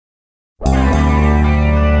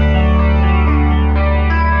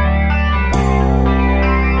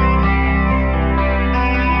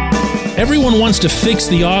Everyone wants to fix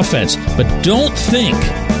the offense, but don't think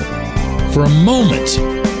for a moment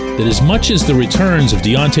that as much as the returns of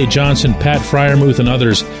Deontay Johnson, Pat Freiermuth, and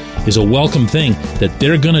others is a welcome thing, that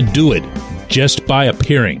they're going to do it just by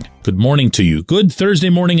appearing. Good morning to you. Good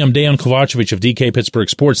Thursday morning. I'm Dejan Kovacevic of DK Pittsburgh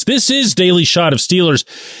Sports. This is Daily Shot of Steelers.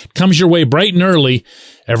 It comes your way bright and early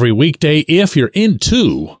every weekday. If you're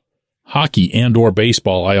into hockey and or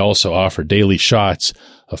baseball, I also offer daily shots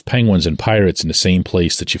of Penguins and Pirates in the same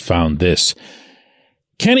place that you found this.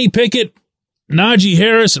 Kenny Pickett, Najee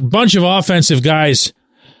Harris, a bunch of offensive guys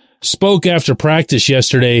spoke after practice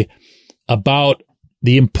yesterday about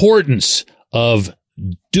the importance of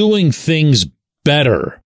doing things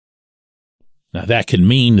better. Now, that can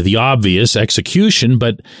mean the obvious execution,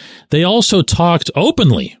 but they also talked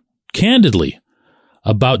openly, candidly,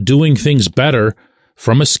 about doing things better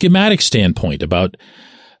from a schematic standpoint, about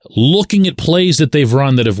looking at plays that they've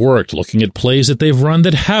run that have worked, looking at plays that they've run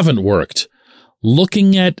that haven't worked,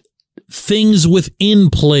 looking at things within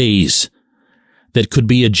plays that could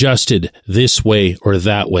be adjusted this way or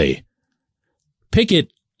that way.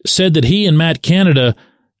 Pickett said that he and Matt Canada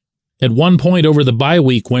at one point over the bye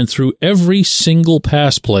week went through every single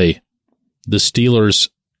pass play the Steelers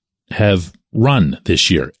have run this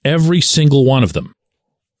year, every single one of them.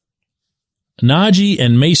 Najee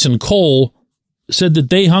and Mason Cole said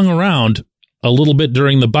that they hung around a little bit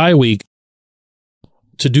during the bye week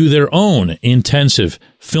to do their own intensive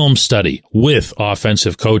film study with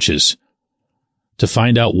offensive coaches to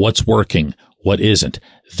find out what's working, what isn't.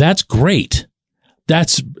 That's great.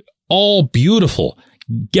 That's all beautiful.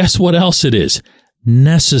 Guess what else it is?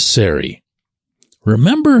 Necessary.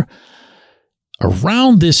 Remember,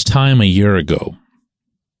 around this time a year ago,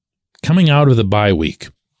 coming out of the bye week,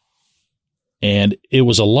 and it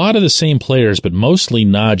was a lot of the same players, but mostly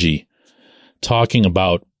Najee, talking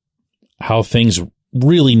about how things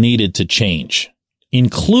really needed to change,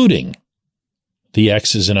 including the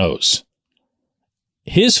X's and O's.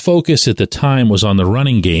 His focus at the time was on the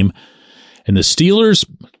running game, and the Steelers,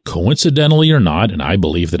 coincidentally or not, and I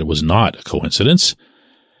believe that it was not a coincidence,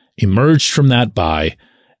 emerged from that by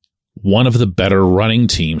one of the better running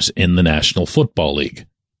teams in the National Football League,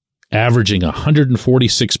 averaging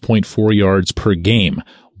 146.4 yards per game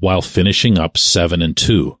while finishing up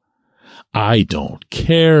 7-2. I don't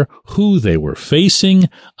care who they were facing.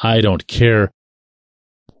 I don't care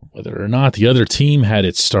whether or not the other team had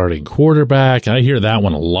its starting quarterback. I hear that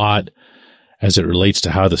one a lot as it relates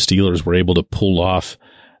to how the Steelers were able to pull off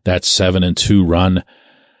that 7-2 run.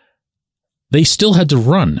 They still had to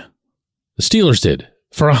run. The Steelers did.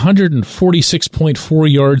 For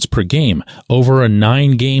 146.4 yards per game over a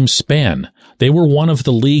 9-game span. They were one of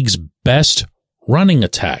the league's best running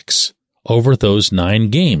attacks over those 9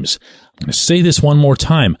 games. I'm going to say this one more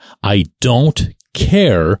time. I don't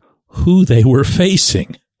care who they were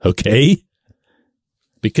facing, okay?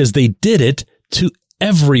 Because they did it to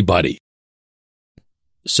everybody.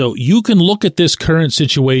 So you can look at this current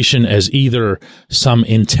situation as either some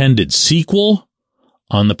intended sequel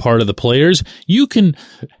on the part of the players. You can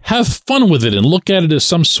have fun with it and look at it as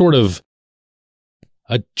some sort of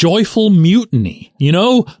a joyful mutiny,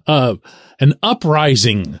 an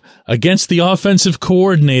uprising against the offensive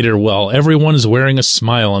coordinator while everyone is wearing a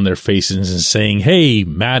smile on their faces and saying, "Hey,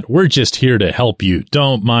 Matt, we're just here to help you.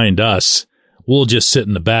 Don't mind us. We'll just sit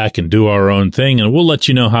in the back and do our own thing, and we'll let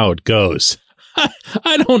you know how it goes."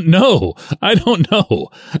 I don't know.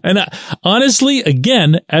 And honestly,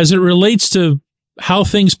 again, as it relates to how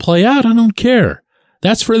things play out, I don't care.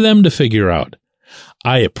 That's for them to figure out.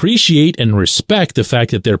 I appreciate and respect the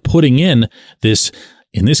fact that they're putting in this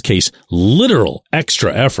case, literal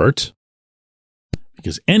extra effort,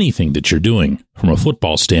 because anything that you're doing from a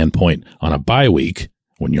football standpoint on a bye week,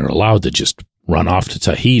 when you're allowed to just run off to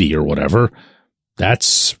Tahiti or whatever,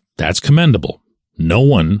 that's commendable. No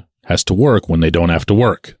one has to work when they don't have to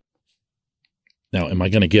work. Now, am I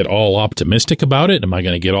going to get all optimistic about it? Am I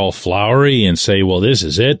going to get all flowery and say, well, this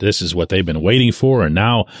is it. This is what they've been waiting for. And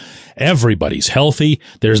now everybody's healthy.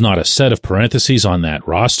 There's not a set of parentheses on that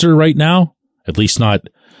roster right now, at least not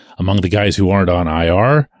among the guys who aren't on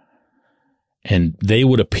IR. And they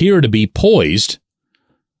would appear to be poised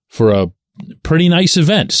for a pretty nice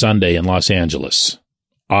event Sunday in Los Angeles,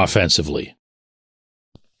 offensively.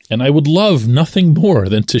 And I would love nothing more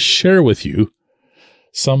than to share with you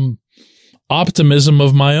some optimism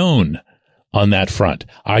of my own on that front.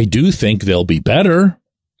 I do think they'll be better.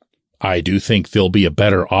 I do think there'll be a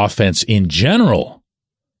better offense in general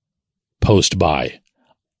post-bye.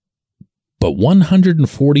 But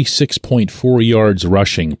 146.4 yards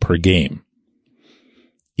rushing per game,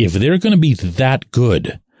 if they're going to be that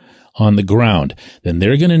good on the ground, then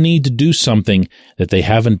they're going to need to do something that they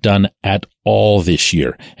haven't done at all this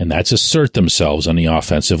year, and that's assert themselves on the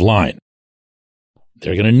offensive line.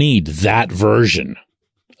 They're going to need that version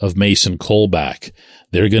of Mason Cole back.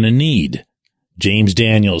 They're going to need James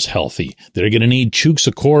Daniels healthy. They're going to need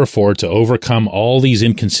Chuks Okorafor to overcome all these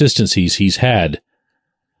inconsistencies he's had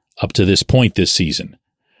up to this point this season.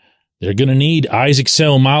 They're going to need Isaac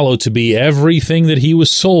Seumalo to be everything that he was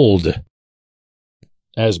sold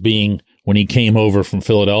as being when he came over from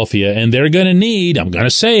Philadelphia. And they're going to need, I'm going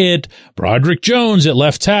to say it, Broderick Jones at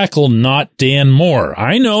left tackle, not Dan Moore.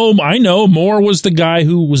 I know. Moore was the guy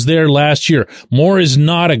who was there last year. Moore is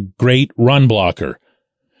not a great run blocker.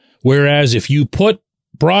 Whereas if you put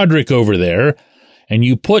Broderick over there and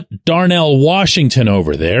you put Darnell Washington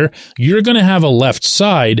over there, you're going to have a left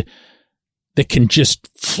side that can just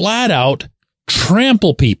flat out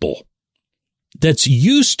trample people. That's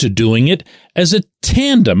used to doing it as a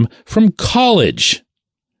tandem from college.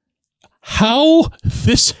 How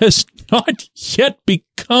this has not yet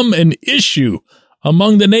become an issue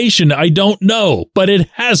among the nation, I don't know, but it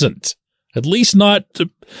hasn't. At least not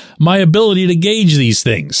my ability to gauge these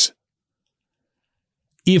things.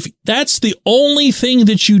 If that's the only thing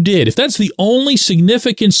that you did, if that's the only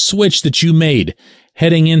significant switch that you made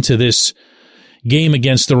heading into this game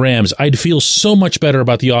against the Rams, I'd feel so much better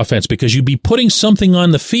about the offense because you'd be putting something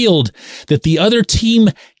on the field that the other team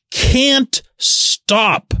can't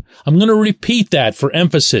stop. I'm going to repeat that for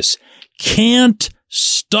emphasis. Can't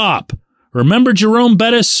stop. Remember Jerome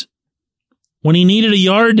Bettis? When he needed a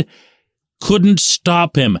yard, couldn't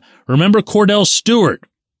stop him. Remember Cordell Stewart?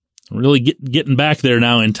 Really getting back there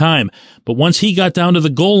now in time. But once he got down to the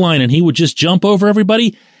goal line and he would just jump over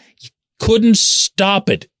everybody, couldn't stop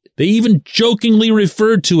it. They even jokingly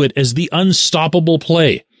referred to it as the unstoppable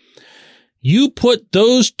play. You put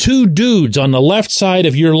those two dudes on the left side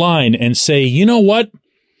of your line and say, you know what?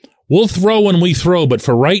 We'll throw when we throw, but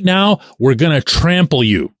for right now, we're going to trample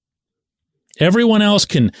you. Everyone else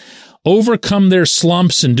can overcome their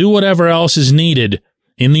slumps and do whatever else is needed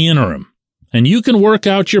in the interim. And you can work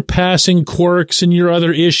out your passing quirks and your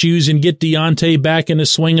other issues and get Deontay back in the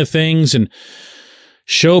swing of things and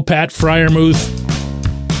show Pat Freiermuth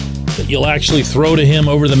that you'll actually throw to him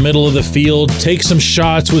over the middle of the field, take some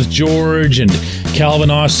shots with George and Calvin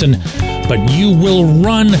Austin, but you will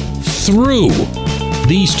run through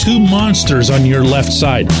these two monsters on your left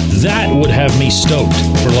side. That would have me stoked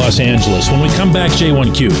for Los Angeles. When we come back,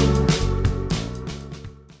 J1Q.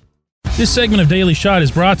 This segment of Daily Shot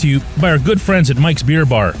is brought to you by our good friends at Mike's Beer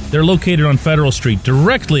Bar. They're located on Federal Street,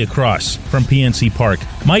 directly across from PNC Park.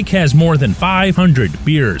 Mike has more than 500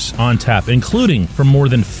 beers on tap, including from more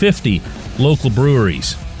than 50 local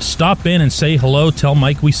breweries. Stop in and say hello. Tell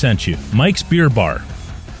Mike we sent you. Mike's Beer Bar.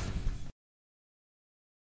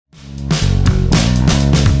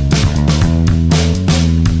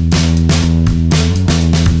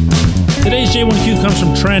 Today's J1Q comes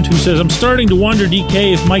from Trent, who says, I'm starting to wonder,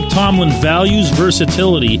 DK, if Mike Tomlin values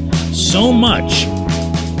versatility so much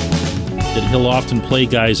that he'll often play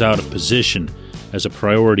guys out of position as a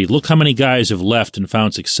priority. Look how many guys have left and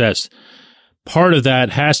found success. Part of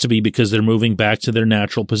that has to be because they're moving back to their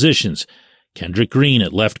natural positions. Kendrick Green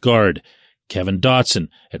at left guard, Kevin Dotson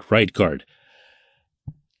at right guard.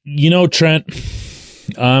 You know, Trent,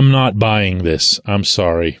 I'm not buying this. I'm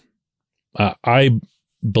sorry. I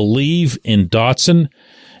believe in Dotson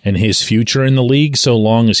and his future in the league so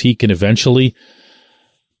long as he can eventually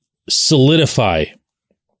solidify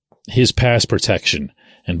his pass protection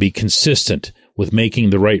and be consistent with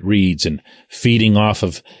making the right reads and feeding off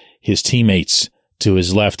of his teammates to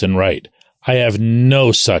his left and right. I have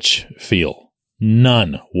no such feel,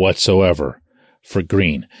 none whatsoever, for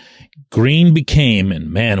Green. Green became,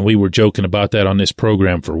 and man, we were joking about that on this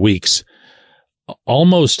program for weeks,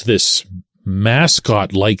 almost this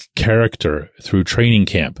mascot-like character through training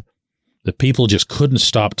camp. The people just couldn't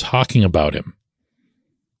stop talking about him.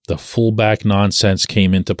 The fullback nonsense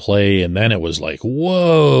came into play, and then it was like,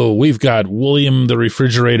 whoa, we've got William the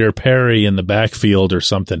Refrigerator Perry in the backfield or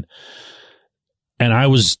something. And I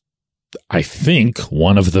was, I think,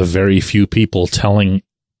 one of the very few people telling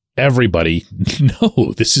everybody,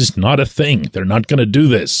 no, this is not a thing. They're not going to do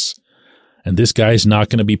this. And this guy's not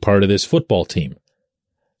going to be part of this football team.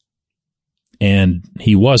 And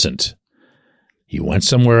he wasn't. He went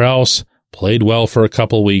somewhere else, played well for a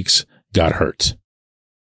couple weeks, got hurt.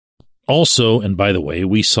 Also, and by the way,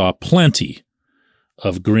 we saw plenty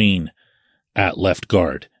of Green at left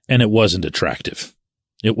guard, and it wasn't attractive.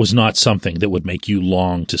 It was not something that would make you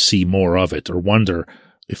long to see more of it or wonder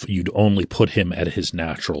if you'd only put him at his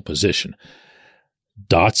natural position.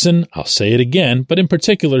 Dotson, I'll say it again, but in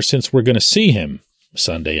particular, since we're going to see him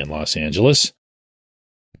Sunday in Los Angeles,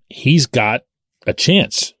 he's got a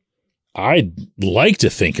chance. I'd like to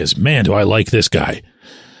think, man, do I like this guy,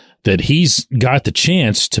 that he's got the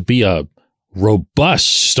chance to be a robust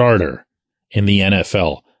starter in the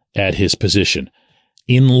NFL at his position,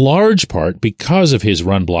 in large part because of his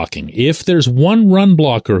run blocking. If there's one run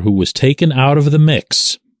blocker who was taken out of the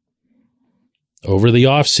mix over the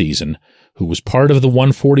offseason, who was part of the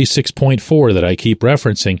 146.4 that I keep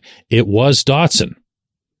referencing, it was Dotson.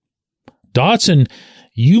 Dotson,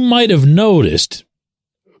 you might have noticed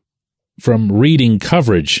from reading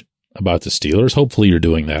coverage about the Steelers, hopefully you're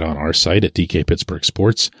doing that on our site at DK Pittsburgh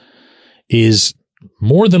Sports, is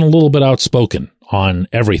more than a little bit outspoken on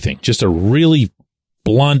everything. Just a really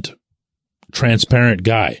blunt, transparent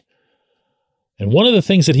guy. And one of the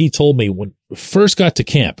things that he told me when we first got to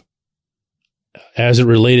camp, as it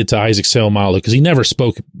related to Isaac Seumalo, because he never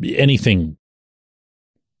spoke anything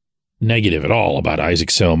negative at all about Isaac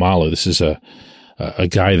Seumalo. This is a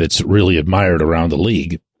guy that's really admired around the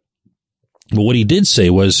league. But what he did say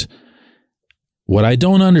was, what I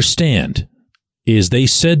don't understand is they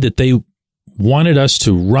said that they wanted us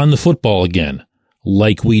to run the football again,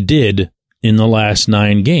 like we did in the last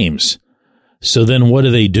 9 games. So then what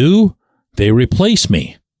do? They replace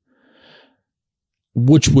me.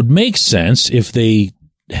 Which would make sense if they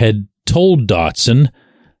had told Dotson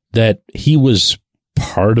that he was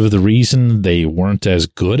part of the reason they weren't as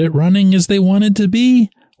good at running as they wanted to be,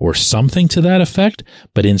 or something to that effect.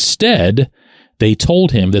 But instead, they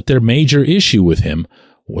told him that their major issue with him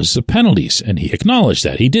was the penalties, and he acknowledged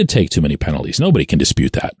that. He did take too many penalties. Nobody can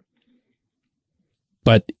dispute that.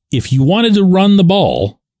 But if you wanted to run the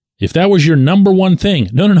ball, if that was your number one thing,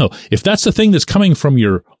 no. If that's the thing that's coming from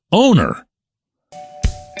your owner,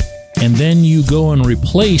 and then you go and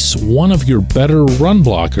replace one of your better run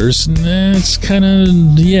blockers, it's kind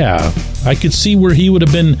of, I could see where he would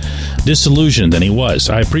have been disillusioned than he was.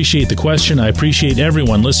 I appreciate the question. I appreciate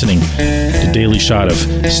everyone listening to Daily Shot of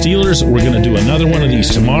Steelers. We're going to do another one of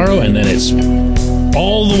these tomorrow, and then it's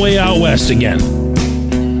all the way out west again.